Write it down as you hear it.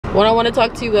What I want to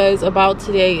talk to you guys about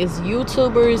today is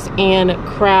YouTubers and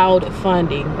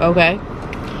crowdfunding, okay?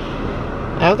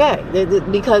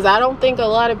 Because I don't think a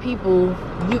lot of people,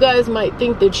 you guys might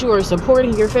think that you are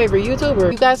supporting your favorite YouTuber.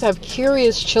 If you guys have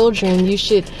curious children, you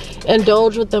should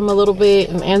indulge with them a little bit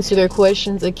and answer their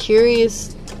questions. A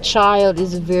curious child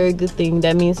is a very good thing.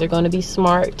 That means they're going to be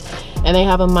smart and they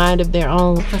have a mind of their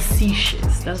own.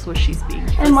 Facetious, that's what she's being.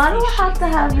 And why do I have to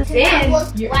have this?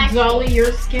 Zoe,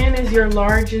 your skin is your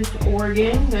largest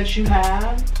organ that you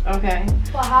have, okay?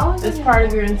 Well, how is it's part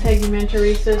of your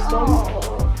integumentary system.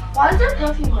 Oh. Why is there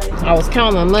perfume money? I was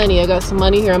counting my money. I got some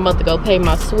money here. I'm about to go pay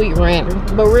my sweet rent.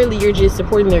 But really, you're just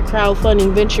supporting their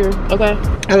crowdfunding venture, okay?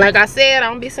 And like I said, I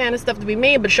don't be saying this stuff to be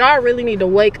mean, but y'all really need to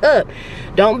wake up.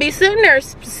 Don't be sitting there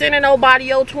sending nobody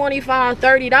your $25,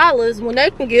 $30 when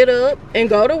they can get up and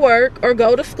go to work or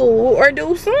go to school or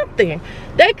do something.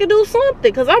 They could do something,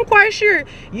 because I'm quite sure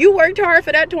you worked hard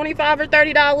for that $25 or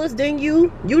 $30, then you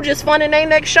just funding their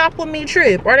next shop with me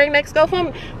trip or their next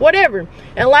GoFundMe, whatever.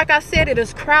 And like I said, it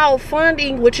is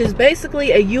crowdfunding, which is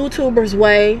basically a YouTuber's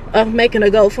way of making a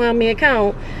GoFundMe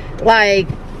account, like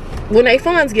when they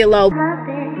funds get low.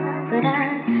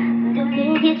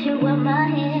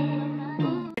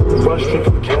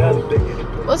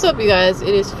 What's up, you guys?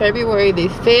 It is February the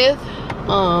 5th.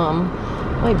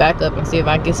 Let me back up and see if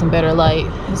I can get some better light.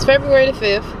 It's February the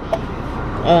 5th.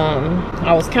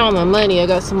 I was counting my money. I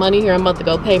got some money here. I'm about to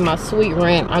go pay my sweet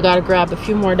rent. I gotta grab a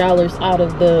few more dollars out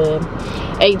of the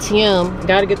ATM.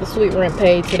 Gotta get the sweet rent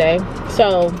paid today.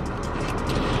 So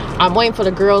I'm waiting for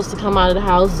the girls to come out of the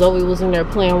house. Zoe was in there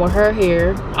playing with her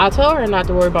hair. I told her not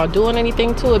to worry about doing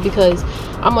anything to it because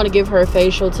I'm going to give her a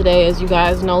facial today. As you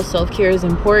guys know, self-care is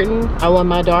important. I want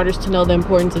my daughters to know the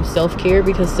importance of self-care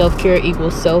because self-care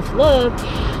equals self-love.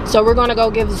 So we're going to go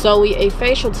give Zoe a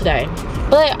facial today.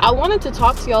 But I wanted to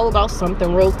talk to y'all about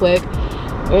something real quick.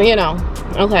 You know,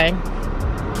 okay.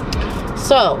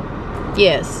 So,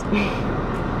 yes.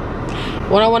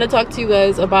 What I want to talk to you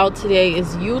guys about today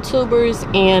is YouTubers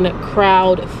and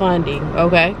crowdfunding,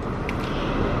 okay?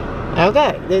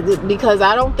 Because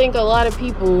I don't think a lot of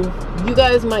people, you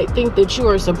guys might think that you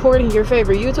are supporting your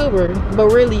favorite YouTuber, but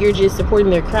really you're just supporting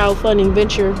their crowdfunding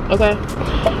venture, okay?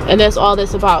 And that's all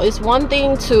that's about. It's one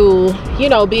thing to, you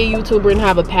know, be a YouTuber and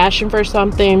have a passion for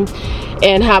something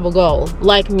and have a goal.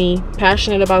 Like me,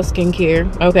 passionate about skincare,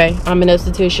 okay? I'm an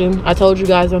esthetician. I told you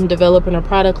guys I'm developing a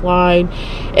product line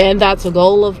and that's a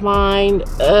goal of mine.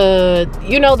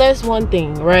 You know, that's one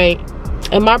thing, right?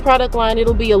 And my product line,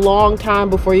 it'll be a long time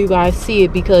before you guys see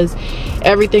it because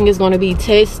everything is going to be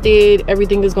tested,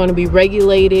 everything is going to be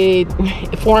regulated,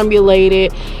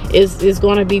 formulated, is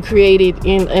going to be created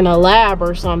in a lab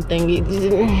or something, you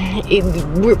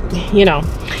know,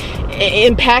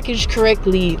 and packaged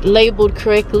correctly, labeled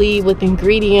correctly with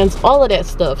ingredients, all of that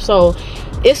stuff. So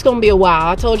it's gonna be a while.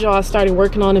 I told y'all I started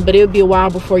working on it, but it'll be a while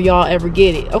before y'all ever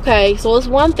get it, okay? So it's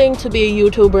one thing to be a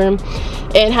YouTuber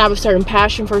and have a certain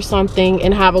passion for something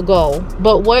and have a goal,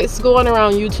 but what's going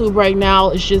around YouTube right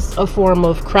now is just a form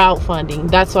of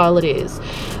crowdfunding. That's all it is,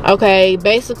 okay?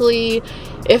 Basically,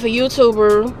 if a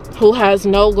YouTuber who has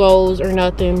no goals or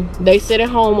nothing, they sit at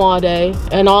home all day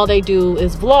and all they do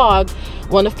is vlog.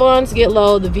 When the funds get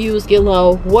low, the views get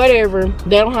low, whatever,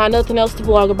 they don't have nothing else to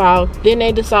vlog about, then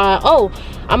they decide, oh,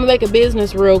 I'm gonna make a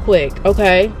business real quick,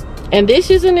 okay? And this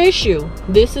is an issue.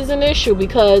 This is an issue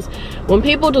because when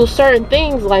people do certain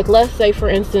things, like let's say for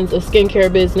instance a skincare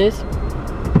business.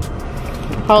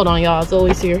 Hold on, y'all, it's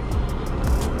always here.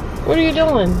 What are you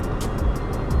doing?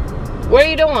 What are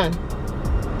you doing?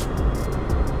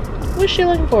 What's she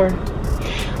looking for?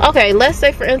 Okay, let's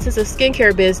say for instance a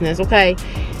skincare business, okay?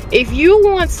 If you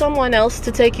want someone else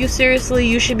to take you seriously,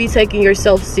 you should be taking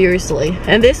yourself seriously.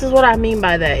 And this is what I mean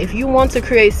by that. If you want to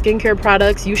create skincare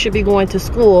products, you should be going to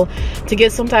school to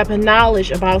get some type of knowledge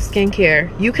about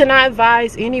skincare. You cannot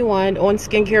advise anyone on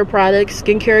skincare products,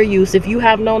 skincare use, if you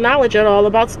have no knowledge at all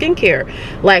about skincare.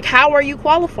 Like, how are you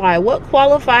qualified? What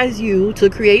qualifies you to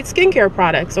create skincare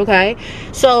products, okay?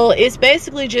 So it's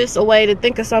basically just a way to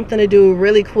think of something to do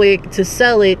really quick to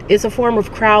sell it. It's a form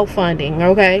of crowdfunding,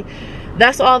 okay?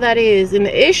 That's all that is. And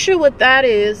the issue with that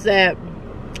is that,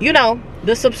 you know,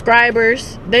 the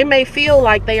subscribers, they may feel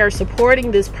like they are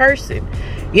supporting this person,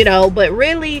 you know, but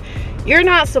really you're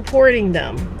not supporting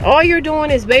them. All you're doing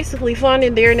is basically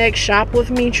funding their next shop with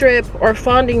me trip or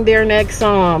funding their next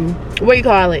what do you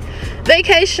call it,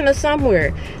 vacation or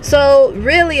somewhere. So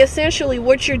really, essentially,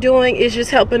 what you're doing is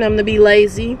just helping them to be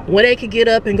lazy when they could get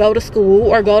up and go to school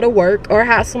or go to work or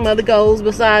have some other goals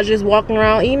besides just walking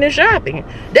around eating and shopping.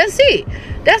 That's it.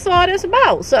 That's all that's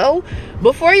about. So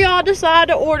before y'all decide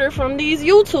to order from these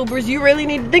YouTubers, you really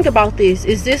need to think about this.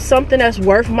 Is this something that's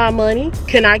worth my money?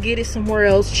 Can I get it somewhere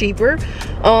else cheaper?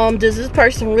 Does this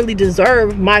person really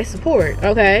deserve my support?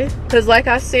 Okay, because like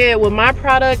I said, with my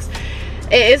products,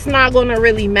 it's not going to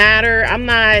really matter. I'm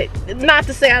not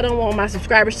to say I don't want my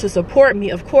subscribers to support me,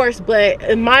 of course,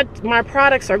 but my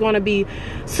products are going to be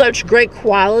such great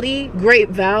quality, great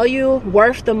value,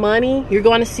 worth the money. You're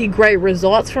going to see great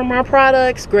results from my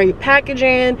products, great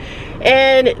packaging,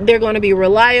 and they're going to be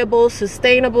reliable,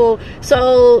 sustainable.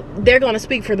 So they're going to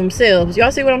speak for themselves.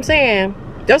 Y'all see what I'm saying?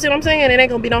 Y'all see what I'm saying? It ain't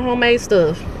going to be no homemade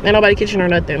stuff. Ain't nobody kitchen or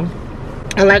nothing.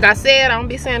 And like I said, I don't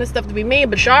be saying this stuff to be mean,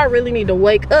 but y'all really need to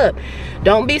wake up.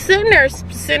 Don't be sitting there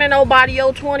sending nobody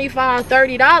your $25,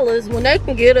 $30 when they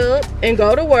can get up and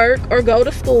go to work or go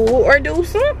to school or do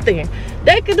something.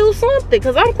 They can do something,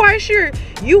 because I'm quite sure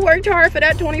you worked hard for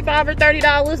that $25 or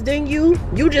 $30, then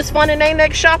you just funding their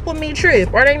next shop with me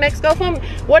trip or their next GoFundMe,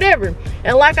 whatever.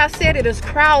 And like I said, it is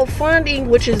crowdfunding,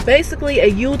 which is basically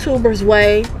a YouTuber's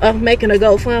way of making a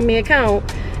GoFundMe account,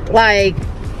 like,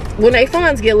 when they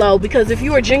funds get low. Because if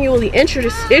you are genuinely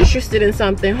interested in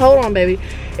something, hold on baby,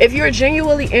 if you're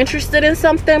genuinely interested in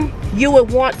something, you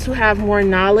would want to have more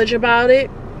knowledge about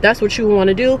it. That's what you want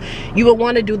to do. You would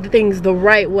want to do the things the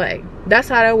right way. That's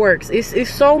how that works.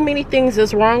 It's so many things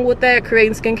that's wrong with that,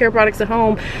 creating skincare products at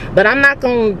home, but I'm not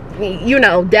gonna, you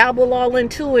know, dabble all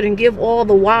into it and give all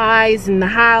the whys and the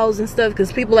hows and stuff,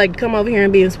 because people like to come over here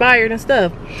and be inspired and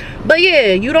stuff. But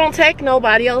yeah, you don't take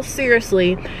nobody else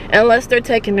seriously unless they're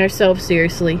taking themselves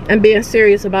seriously and being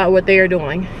serious about what they are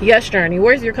doing. Yes, Journey,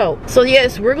 where's your coat? So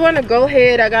yes, we're going to go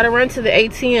ahead. I gotta run to the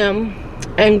ATM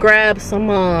and grab some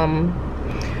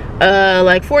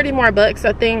like 40 more bucks,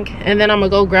 I think, and then I'm gonna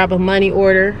go grab a money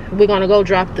order. We're gonna go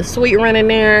drop the sweet run in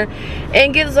there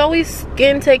and get Zoe's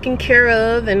skin taken care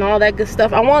of and all that good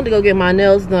stuff. I wanted to go get my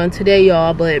nails done today,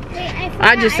 y'all, but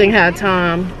I just didn't have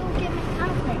time.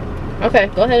 Okay,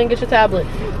 go ahead and get your tablet.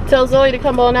 Tell Zoe to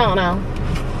come on out now.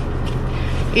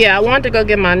 Yeah, I wanted to go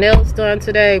get my nails done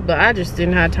today, but I just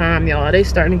didn't have time, y'all. They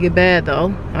starting to get bad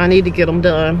though. I need to get them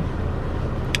done.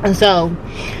 And so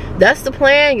that's the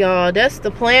plan, y'all. That's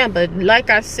the plan. But like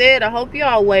I said, I hope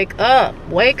y'all wake up.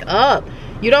 Wake up.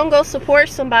 You don't go support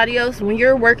somebody else when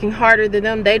you're working harder than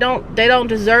them. They don't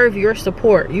deserve your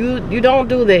support. You don't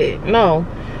do that.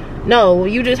 No,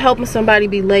 you just helping somebody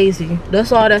be lazy.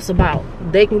 That's all that's about.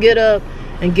 They can get up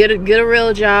and get a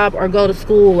real job or go to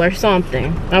school or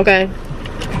something. Okay,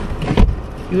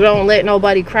 you don't let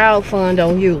nobody crowdfund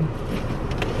on you.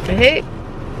 The heck.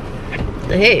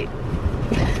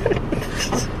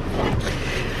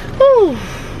 Ooh,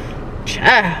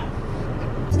 child.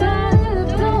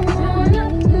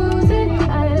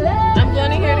 I'm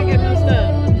going in here to get my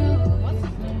stuff.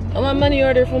 I want money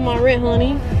order for my rent,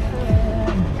 honey.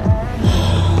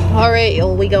 Alright,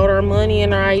 yo, we got our money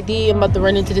and our ID. I'm about to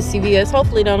run into the CVS.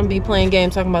 Hopefully they don't be playing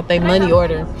games talking about their money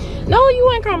order. No, you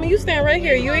ain't coming. You stand right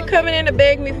here. You ain't coming in to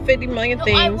beg me for 50 million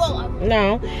things. I won't.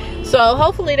 No. So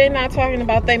hopefully they're not talking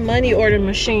about their money order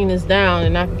machine is down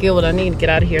and I can get what I need to get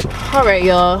out of here. Alright,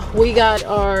 y'all. We got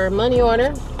our money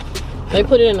order. They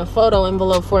put it in a photo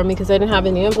envelope for me because they didn't have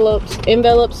any envelopes,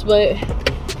 but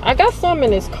I got some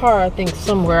in this car, I think,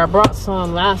 somewhere. I brought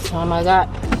some last time I got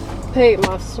paid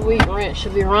my sweet rent.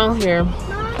 Should be around here.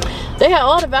 They had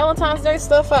all the Valentine's Day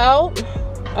stuff out.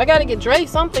 I gotta get Dre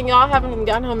something, y'all. Haven't even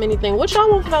gotten him anything. What y'all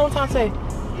want for Valentine's Day?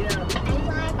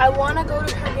 Yeah. I wanna go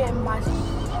to Target and buy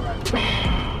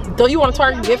something. Do you want a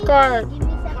Target gift card?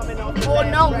 Well,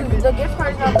 no, the gift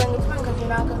card's not gonna get spent because you're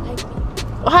not gonna take me.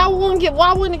 Why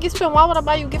wouldn't it get spent? Why would I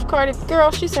buy you a gift card if,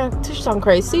 girl, she's something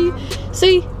crazy.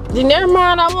 See? Then never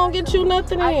mind, I won't get you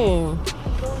nothing in.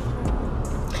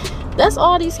 That's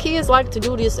all these kids like to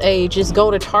do this age, is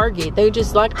go to Target. They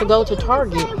just like to go to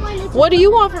Target. What do you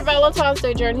want for Valentine's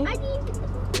Day, Journey?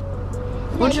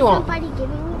 What do you want? Somebody giving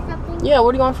me something? Yeah,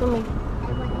 what do you want from me? I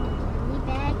want a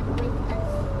bag with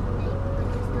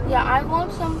Yeah, I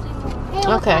want something.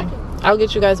 Okay, I'll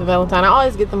get you guys a Valentine. I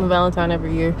always get them a Valentine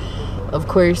every year, of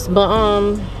course. But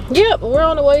yeah, we're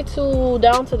on the way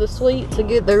down to the suite to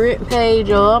get the rent paid,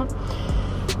 y'all.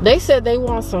 They said they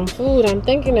want some food. I'm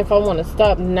thinking if I want to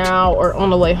stop now or on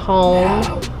the way home.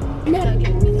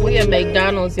 We at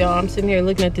McDonald's, y'all. I'm sitting here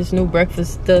looking at this new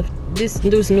breakfast stuff. This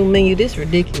new menu. This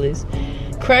ridiculous.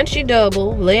 Crunchy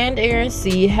double, land, air, and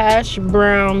sea, hash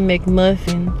brown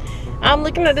McMuffin. I'm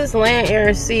looking at this land, air,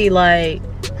 and sea like,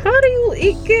 how do you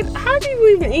how do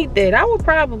you even eat that? I would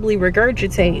probably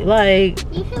regurgitate. Like,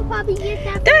 You should probably get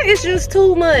that. that is just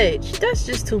too much. That's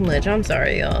just too much. I'm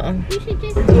sorry, y'all. You should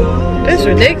just. That's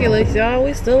ridiculous, y'all.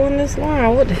 We still in this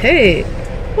line. What the heck?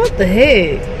 What the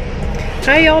heck?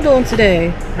 How y'all doing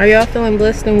today? Are y'all feeling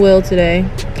blessed and well today?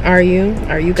 Are you?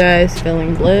 Are you guys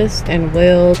feeling blessed and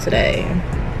well today?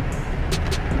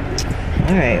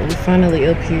 Alright, we're finally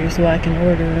up here so I can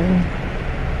order them.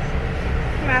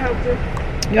 Can I help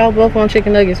you? Y'all both want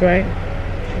chicken nuggets, right?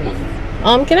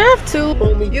 Can I have two?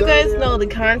 You guys know the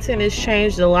content has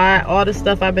changed a lot. All the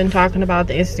stuff I've been talking about,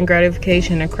 the instant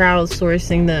gratification, the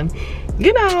crowdsourcing, the,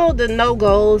 you know, the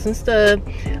no-goals and stuff.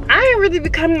 I ain't really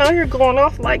been coming out here going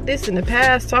off like this in the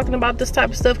past, talking about this type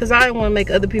of stuff, because I didn't want to make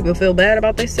other people feel bad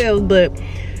about themselves. But,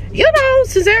 you know,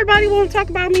 since everybody want to talk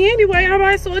about me anyway, I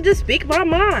might as well just speak my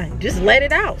mind. Just let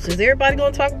it out. Since everybody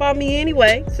going to talk about me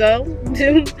anyway. So,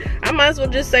 I might as well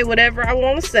just say whatever I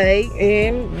want to say.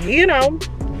 And, you know,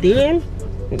 then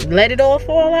let it all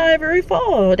fall however it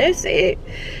fall. That's it.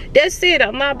 That's it.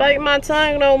 I'm not biting my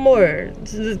tongue no more.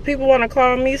 People want to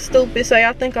call me stupid, say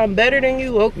I think I'm better than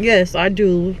you. Oh, yes, I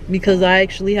do, because I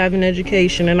actually have an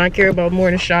education and I care about more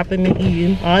than shopping and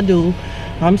eating. I do.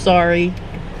 I'm sorry.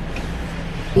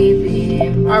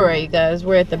 Alright, you guys,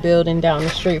 we're at the building down the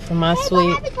street from my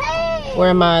suite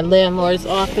where my landlord's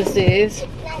office is.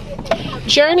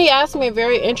 Journey asked me a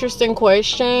very interesting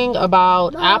question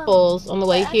about apples on the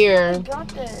way here.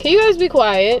 Can you guys be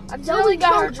quiet? I totally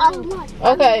got her drink.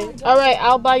 Okay, alright,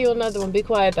 I'll buy you another one. Be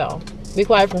quiet though. Be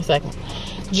quiet for a second.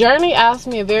 Journey asked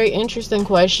me a very interesting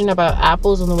question about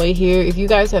apples on the way here. If you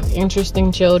guys have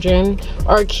interesting children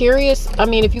or curious,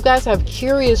 if you guys have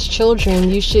curious children,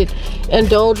 you should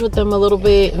indulge with them a little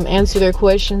bit and answer their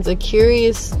questions. A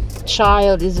curious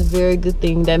child is a very good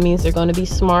thing. That means they're going to be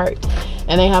smart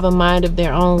and they have a mind of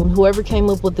their own. Whoever came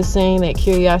up with the saying that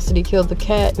curiosity killed the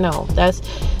cat, no, that's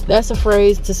a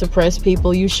phrase to suppress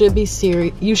people. You should be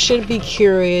serious. You should be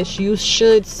curious. You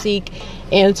should seek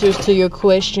answers to your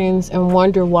questions and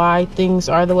wonder why things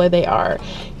are the way they are.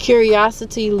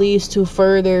 Curiosity leads to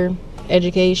further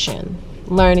education,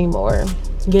 learning more,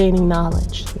 gaining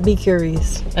knowledge. Be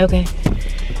curious. Okay.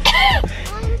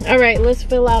 All right, let's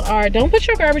fill out our, don't put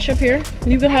your garbage up here.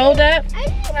 You can hold that.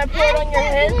 Can I put it on your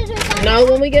head? No,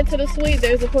 when we get to the suite,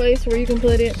 there's a place where you can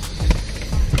put it.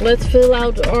 Let's fill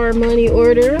out our money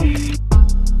order.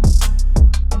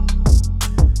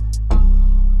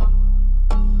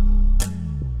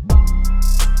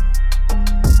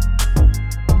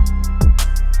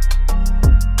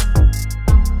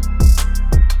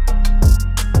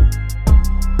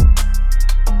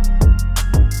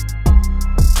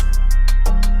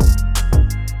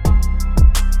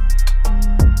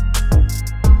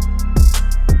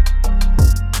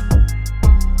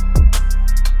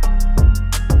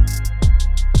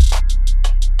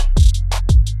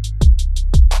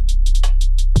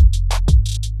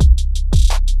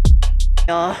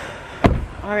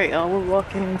 Alright, y'all, we're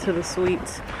walking into the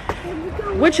suites,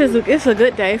 which is it's a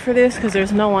good day for this because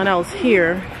there's no one else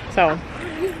here, so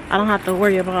I don't have to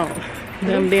worry about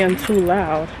them being too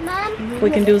loud.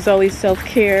 We can do Zoe's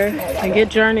self-care and get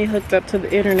Journey hooked up to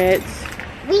the internet.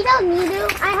 We don't need to.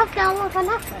 I have downloaded an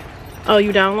app. Oh,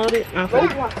 you download it? Okay.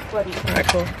 Alright,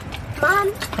 cool.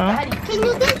 Mom, Huh? can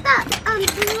you get that? Can you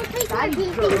take the key thing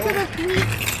to the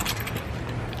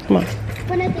suite? Come on.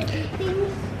 One of the key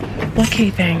things. What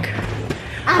key thing?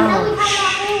 Now we have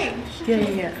our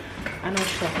own. Yeah. I know what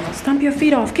you're talking about. Stomp your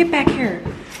feet off. Get back here.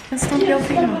 And stomp your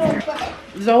feet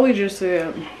off. Zoe just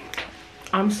said,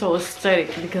 I'm so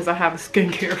aesthetic because I have a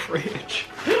skincare fridge.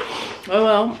 Oh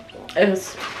well,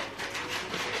 it's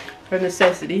a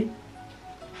necessity.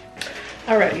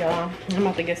 Alright, y'all. I'm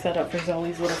about to get set up for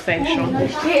Zoe's little facial.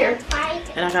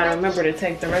 And I gotta remember to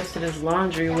take the rest of this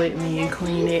laundry with me and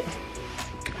clean it.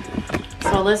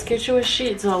 So let's get you a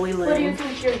sheet, Zoe. What do you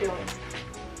think you're doing?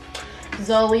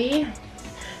 Zoe,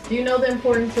 do you know the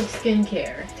importance of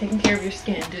skincare? Taking care of your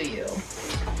skin, do you?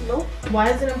 Nope. Why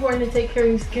is it important to take care of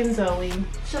your skin, Zoe?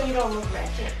 So you don't look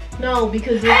ratchet. No,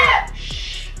 because your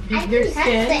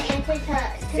skin,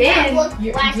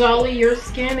 Zoe, your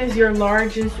skin is your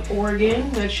largest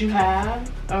organ that you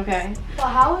have. Okay. But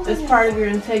how is It's part of your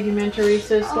integumentary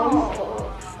system. Oh.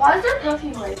 Why is there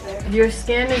perfume right there? Your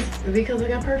skin is, because I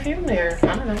got perfume there.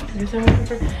 I don't know. You said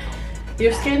perfume.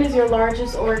 Your skin is your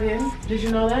largest organ. Did you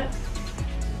know that?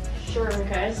 Sure.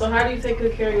 Okay. So how do you take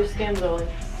good care of your skin, Zoe?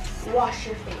 Wash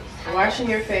your face. Washing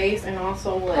your face and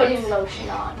also what? Putting lotion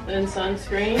on. And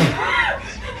sunscreen.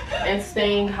 And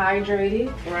staying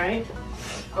hydrated, right?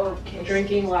 Okay.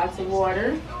 Drinking lots of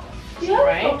water. Do you have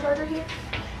right? a phone charger here?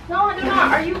 No, I do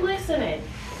not. Are you listening?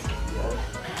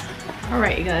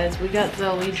 Alright you guys, we got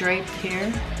Zoe draped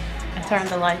here. I turned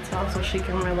the lights off so she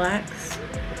can relax.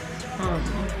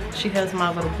 She has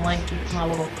my little blanket, my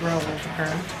little throw over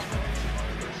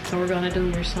her. So we're gonna do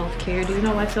your self-care. Do you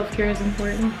know why self-care is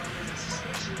important?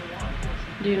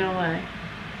 Do you know why?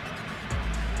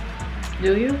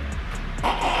 Do you?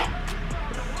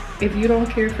 If you don't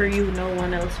care for you, no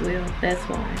one else will. That's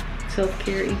why.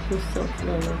 Self-care equals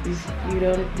self-love.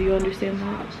 Do you understand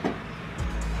that?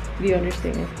 Do you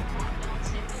understand?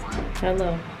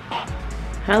 Hello.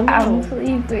 Hello. I'm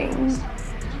sleeping.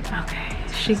 Okay.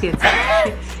 She gets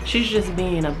she's just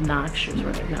being obnoxious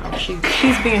right now.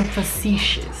 She's being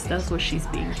facetious. That's what she's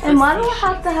being. Facetious. And why do I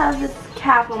have to have this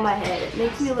cap on my head? It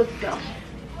makes me look dumb.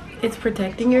 It's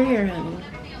protecting your hair, honey.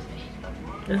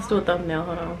 Let's do a thumbnail.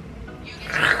 Hold on.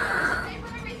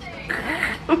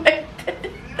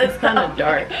 It's kind of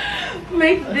dark.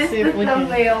 Make this the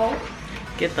thumbnail.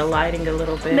 Get the lighting a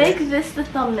little bit. Make this the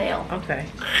thumbnail. Okay.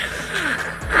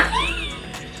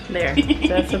 There.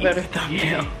 That's a better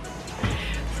thumbnail.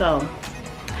 So,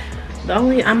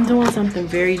 I'm doing something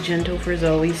very gentle for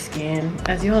Zoe's skin.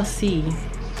 As y'all see,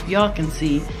 y'all can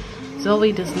see,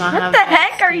 Zoe does not have. What the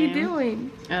heck are you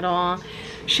doing? At all.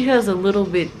 She has a little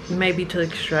bit maybe to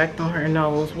extract on her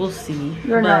nose. We'll see.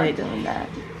 You're not doing that.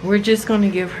 We're just going to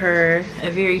give her a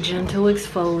very gentle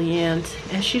exfoliant,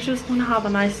 and she's just going to have a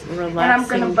nice relaxing. And I'm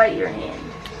going to bite your hand.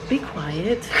 Be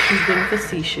quiet. She's being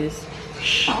facetious.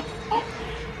 Shh.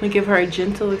 We give her a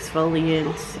gentle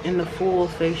exfoliant in the full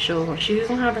facial. She's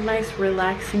going to have a nice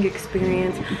relaxing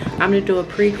experience. I'm going to do a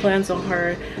pre-cleanse on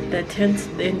her, the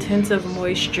intensive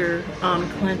moisture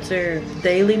cleanser,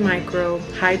 daily micro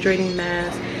hydrating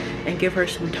mask, and give her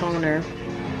some toner.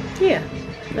 Yeah,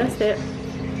 that's it.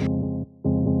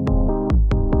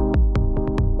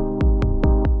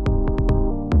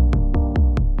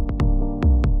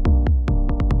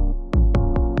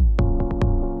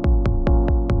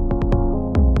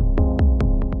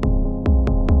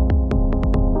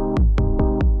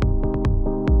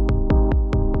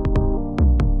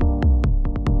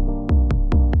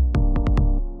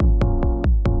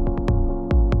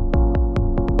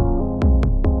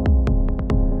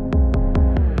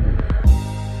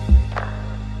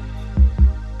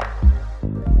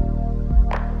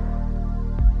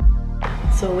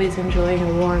 Zoe's enjoying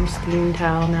a warm steam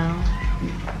towel now.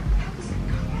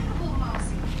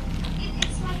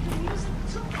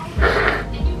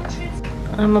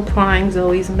 I'm applying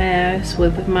Zoe's mask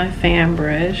with my fan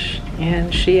brush,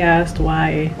 and she asked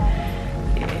why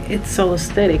it's so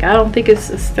aesthetic. I don't think it's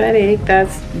aesthetic.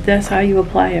 That's how you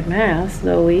apply a mask,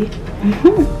 Zoe.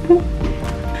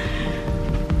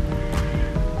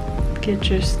 Get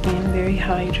your skin very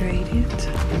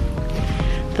hydrated.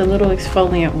 The little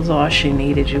exfoliant was all she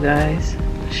needed, you guys.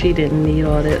 She didn't need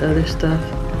all that other stuff.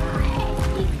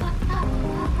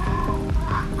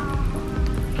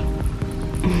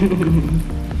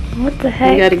 What the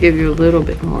heck? You gotta give you a little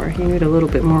bit more. You need a little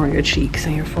bit more on your cheeks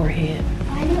and your forehead.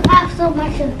 Why do you have so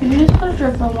much of You just put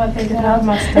your phone on my face and I have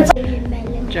my stuff.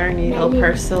 Journey helped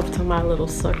herself to my little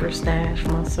sucker stash.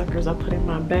 My suckers I put in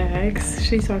my bags.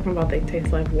 She's talking about they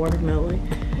taste like watermelon.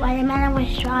 Watermelon with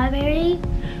strawberry.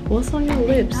 What's on your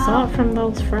lips? Salt from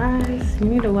those fries? You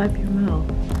need to wipe your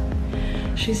mouth.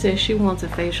 She says she wants a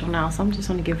facial now, so I'm just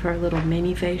gonna give her a little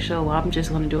mini facial. I'm just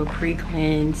gonna do a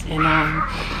pre-cleanse and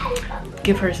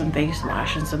give her some face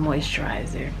wash and some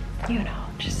moisturizer. You know,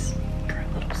 just a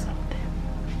little something.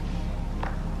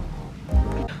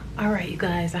 All right, you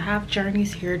guys, I have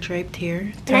Journey's hair draped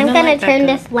here. And I'm gonna turn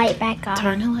this light back off.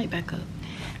 Turn the light back up.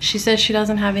 She says she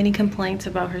doesn't have any complaints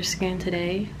about her skin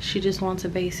today. She just wants a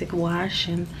basic wash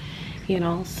and, you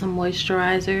know, some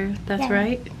moisturizer. That's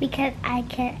right. Because I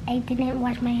didn't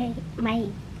wash my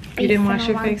face. You didn't wash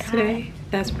your face today?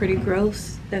 That's pretty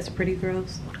gross. That's pretty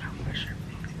gross. I wash your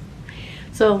face.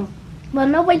 So. Well,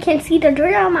 nobody can see the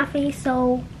dirt on my face,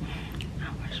 so.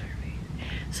 I wash your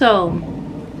face. So,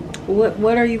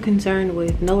 what are you concerned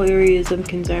with? No areas of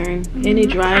concern. Any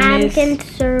dryness? I'm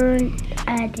concerned.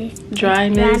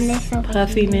 Dryness,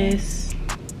 puffiness.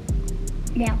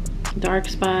 No. Dark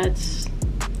spots.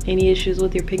 Any issues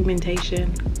with your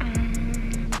pigmentation?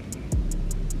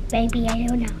 Maybe, I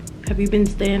don't know. Have you been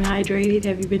staying hydrated?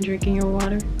 Have you been drinking your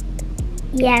water?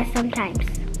 Yeah, sometimes.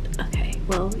 Okay,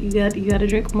 well, you got to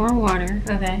drink more water.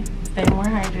 Okay, stay more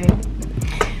hydrated.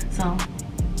 So,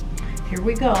 here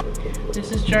we go.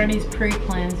 This is Journey's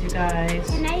pre-cleanse, you guys.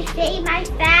 Can I see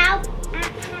myself?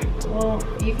 Well,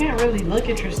 you can't really look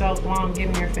at yourself while I'm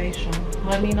giving your facial.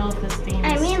 Let me know if the steam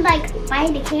is... I mean, like, by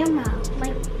the camera.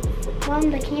 Like, from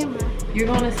the camera. You're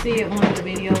going to see it when the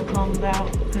video comes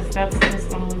out, because that's just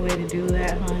the only way to do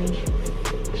that, honey.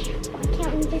 Why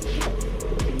can't we This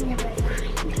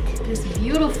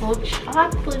beautiful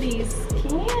chocolatey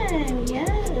skin,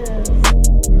 yes.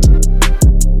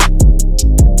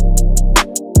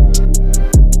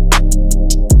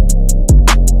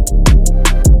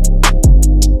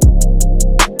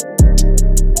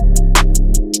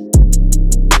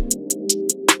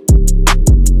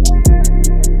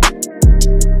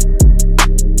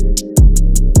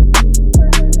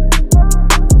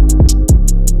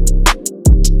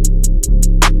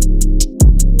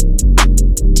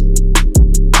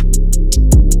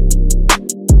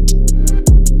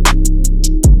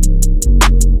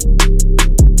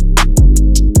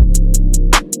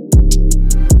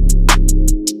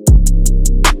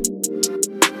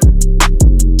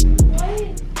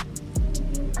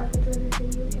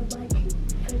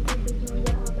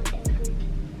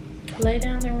 Lay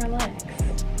down and relax.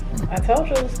 I told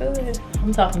you it was good.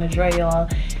 I'm talking to Dre, y'all.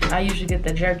 I usually get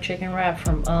the jerk chicken wrap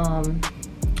from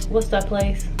what's that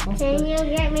place? Can you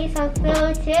get me some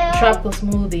food too? Tropical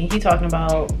Smoothie. He talking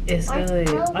about it's good.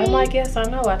 I'm like, yes, I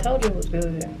know. I told you it was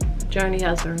good. Journey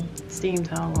has her steam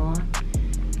towel on.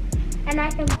 And I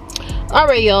can. All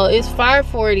right, y'all. It's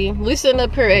 5:40. We sitting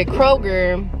up here at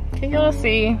Kroger. Can y'all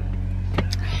see?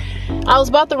 I was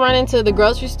about to run into the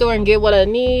grocery store and get what I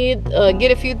need, get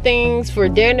a few things for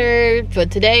dinner for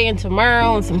today and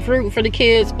tomorrow and some fruit for the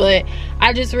kids, but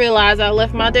I just realized I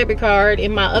left my debit card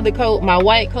in my other coat, my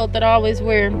white coat that I always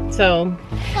wear. So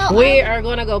we are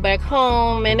gonna go back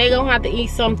home and they're gonna have to eat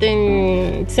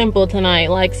something simple tonight,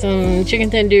 like some chicken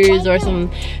tenders or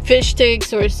some fish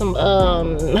sticks or some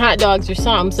hot dogs or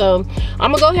something. So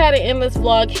I'm gonna go ahead and end this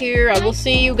vlog here. I will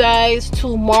see you guys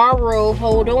tomorrow.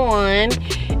 Hold on.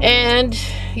 And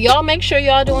y'all make sure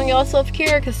y'all doing y'all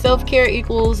self-care, because self-care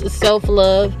equals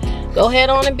self-love. Go ahead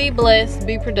on and be blessed,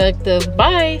 be productive.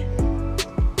 Bye.